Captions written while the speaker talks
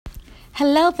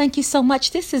Hello, thank you so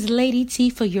much. This is Lady T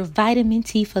for your vitamin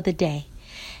T for the day.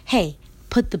 Hey,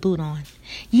 put the boot on.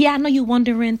 Yeah, I know you're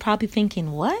wondering, probably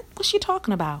thinking, what? What's she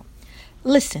talking about?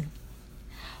 Listen,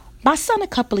 my son a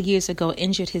couple of years ago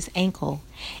injured his ankle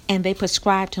and they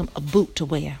prescribed him a boot to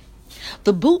wear.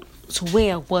 The boot to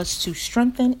wear was to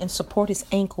strengthen and support his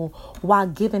ankle while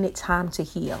giving it time to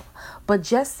heal. But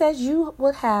just as you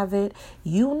would have it,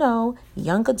 young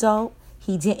adult,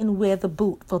 he didn't wear the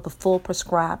boot for the full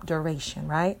prescribed duration,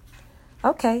 right?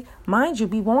 Okay, mind you,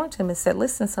 we warned him and said,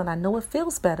 listen, son, I know it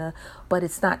feels better, but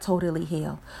it's not totally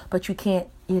healed. But you can't,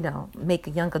 make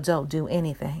a young adult do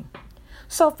anything.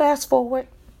 So fast forward.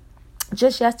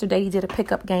 Just yesterday, he did a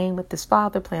pickup game with his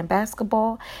father playing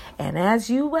basketball. And as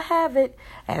you would have it,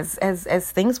 as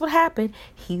things would happen,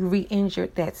 he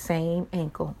re-injured that same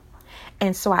ankle.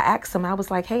 And so I asked him, I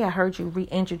was like, hey, I heard you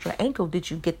re-injured your ankle.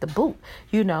 Did you get the boot?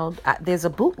 There's a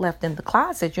boot left in the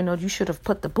closet. You should have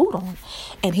put the boot on.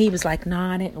 And he was like, no,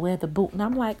 I didn't wear the boot. And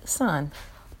I'm like, son,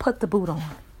 put the boot on.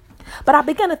 But I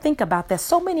began to think about that.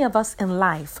 So many of us in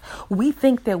life, we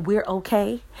think that we're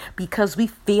okay because we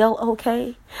feel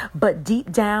okay. But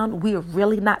deep down, we're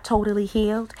really not totally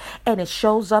healed. And it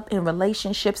shows up in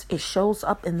relationships. It shows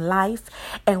up in life.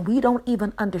 And we don't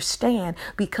even understand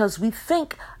because we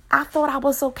think, I thought I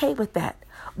was okay with that.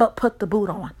 But put the boot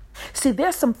on. See,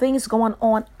 there's some things going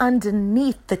on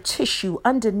underneath the tissue,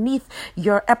 underneath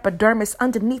your epidermis,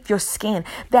 underneath your skin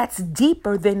that's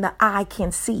deeper than the eye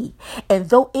can see. And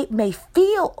though it may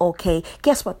feel okay,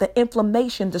 guess what? The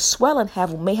inflammation, the swelling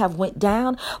may have went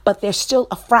down, but there's still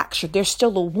a fracture. There's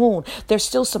still a wound. There's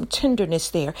still some tenderness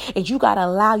there. And you got to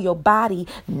allow your body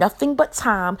nothing but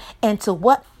time and to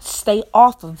what? Stay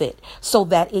off of it so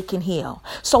that it can heal.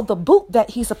 So the boot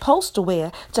that he's supposed to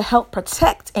wear to help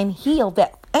protect and heal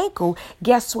that ankle,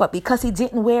 guess what? Because he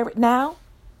didn't wear it now,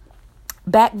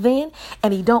 back then,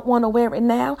 and he don't want to wear it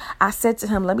now, I said to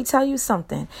him, let me tell you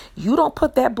something. You don't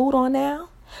put that boot on now.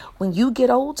 When you get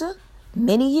older,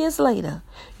 many years later,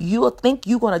 you'll think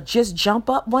you're going to just jump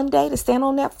up one day to stand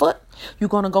on that foot. You're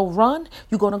going to go run.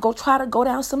 You're going to go try to go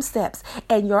down some steps,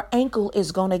 and your ankle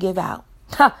is going to give out.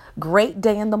 Great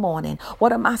day in the morning.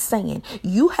 What am I saying?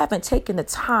 You haven't taken the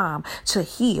time to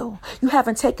heal. You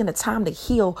haven't taken the time to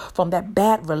heal from that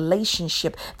bad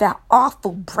relationship, that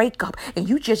awful breakup. And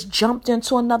you just jumped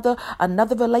into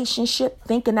another relationship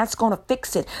thinking that's going to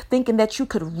fix it, thinking that you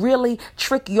could really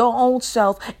trick your own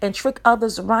self and trick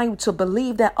others around you to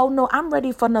believe that, oh no, I'm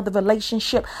ready for another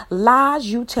relationship. Lies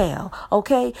you tell.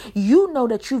 Okay. You know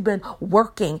that you've been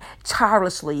working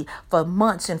tirelessly for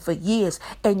months and for years,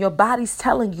 and your body's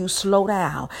telling you slow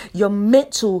down. Your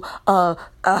mental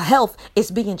health is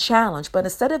being challenged. But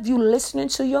instead of you listening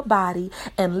to your body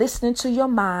and listening to your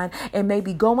mind and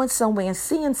maybe going somewhere and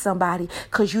seeing somebody,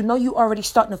 because you already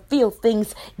starting to feel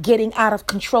things getting out of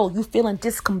control. You feeling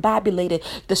discombobulated.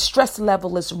 The stress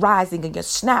level is rising and you're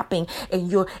snapping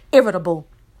and you're irritable.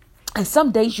 And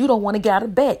some days you don't want to get out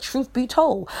of bed, truth be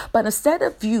told. But instead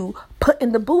of you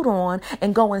putting the boot on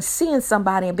and going seeing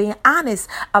somebody and being honest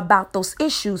about those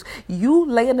issues, you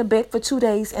lay in the bed for 2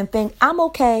 days and think, I'm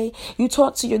okay. You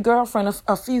talk to your girlfriend,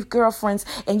 a few girlfriends,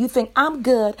 and you think, I'm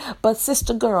good. But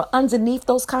sister girl, underneath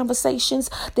those conversations,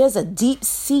 there's a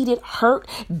deep-seated hurt,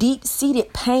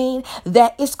 deep-seated pain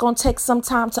that it's going to take some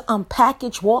time to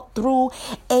unpackage, walk through,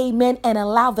 amen, and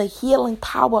allow the healing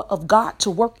power of God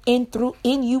to work in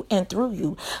you and through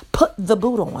you. Put the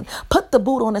boot on. Put the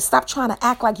boot on and stop trying to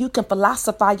act like you can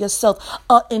philosophize yourself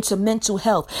into mental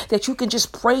health, that you can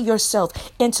just pray yourself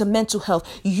into mental health.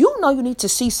 You need to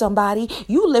see somebody.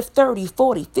 You live 30,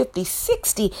 40, 50,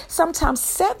 60, sometimes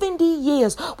 70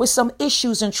 years with some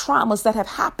issues and traumas that have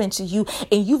happened to you,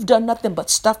 and you've done nothing but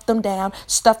stuff them down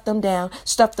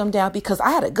because I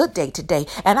had a good day today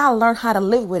and I learned how to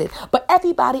live with it. But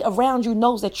everybody around you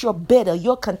knows that you're bitter,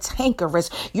 you're cantankerous,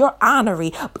 you're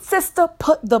ornery. Sister,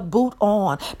 put the boot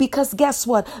on, because guess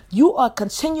what? You are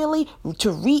continually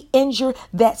to re-injure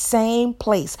that same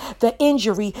place. The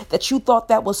injury that you thought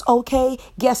that was okay,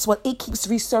 guess what? It keeps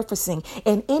resurfacing.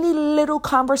 In any little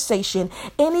conversation,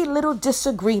 any little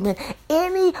disagreement,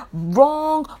 any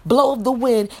wrong blow of the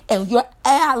wind, and you're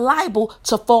liable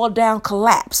to fall down,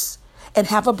 collapse, and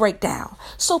have a breakdown.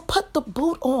 So put the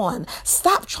boot on.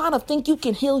 Stop trying to think you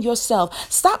can heal yourself.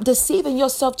 Stop deceiving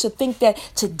yourself to think that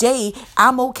today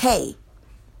I'm okay.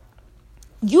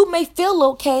 You may feel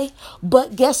okay,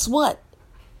 but guess what?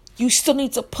 You still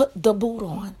need to put the boot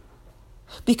on.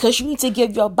 because you need to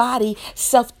give your body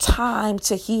self time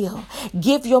to heal.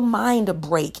 Give your mind a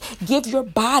break. Give your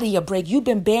body a break. You've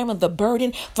been bearing the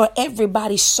burden for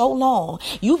everybody so long.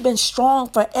 You've been strong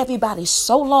for everybody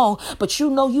so long, but you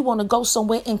know you want to go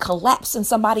somewhere and collapse in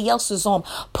somebody else's arm.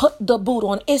 Put the boot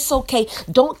on. It's okay.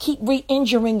 Don't keep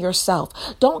re-injuring yourself.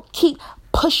 Don't keep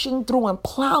pushing through and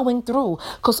plowing through,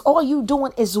 because all you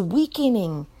doing is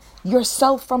weakening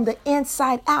yourself from the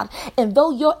inside out. And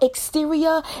though your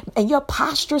exterior and your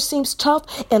posture seems tough,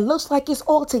 it looks like it's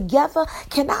all together,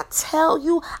 can I tell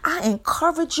you, I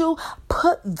encourage you,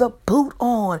 put the boot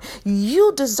on.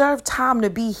 You deserve time to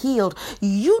be healed.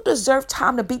 You deserve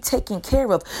time to be taken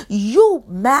care of. You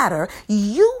matter.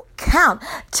 You count.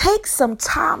 Take some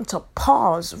time to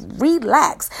pause,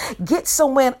 relax, get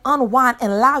somewhere and unwind,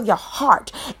 and allow your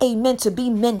heart, amen, to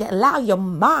be mended. Allow your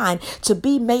mind to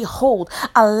be made whole.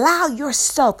 Allow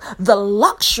yourself the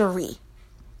luxury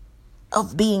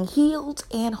of being healed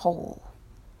and whole.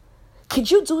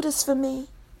 Could you do this for me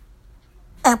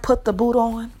and put the boot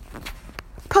on?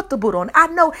 Put the boot on. I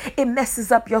know it messes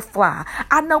up your fly.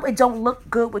 I know it don't look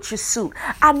good with your suit.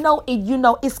 I know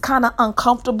it's kind of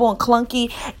uncomfortable and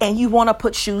clunky and you want to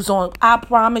put shoes on. I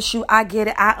promise you, I get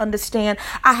it. I understand.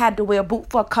 I had to wear a boot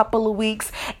for a couple of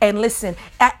weeks. And listen,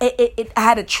 I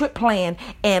had a trip planned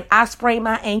and I sprained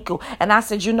my ankle. And I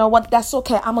said, you know what? That's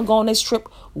okay. I'm going to go on this trip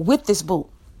with this boot.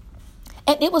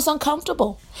 And it was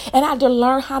uncomfortable. And I had to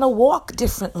learn how to walk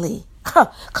differently.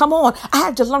 Come on. I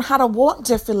had to learn how to walk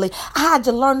differently. I had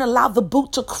to learn to allow the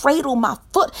boot to cradle my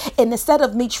foot. And instead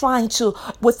of me trying to,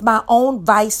 with my own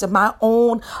vice and my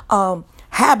own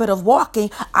habit of walking,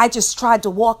 I just tried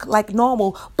to walk like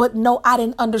normal. But no, I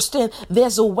didn't understand.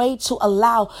 There's a way to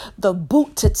allow the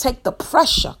boot to take the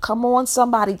pressure. Come on,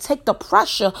 somebody, take the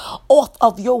pressure off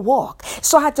of your walk.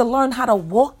 So I had to learn how to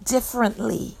walk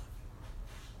differently.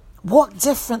 Walk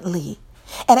differently.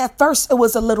 And at first it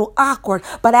was a little awkward,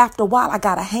 but after a while I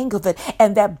got a hang of it.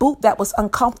 And that boot that was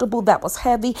uncomfortable, that was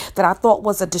heavy, that I thought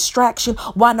was a distraction,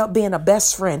 wound up being a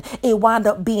best friend. It wound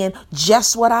up being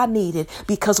just what I needed,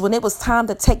 because when it was time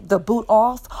to take the boot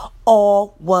off,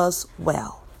 all was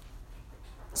well.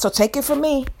 So take it from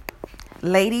me,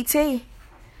 Lady T,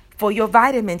 for your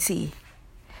vitamin T,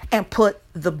 and put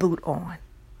the boot on.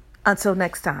 Until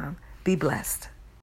next time, be blessed.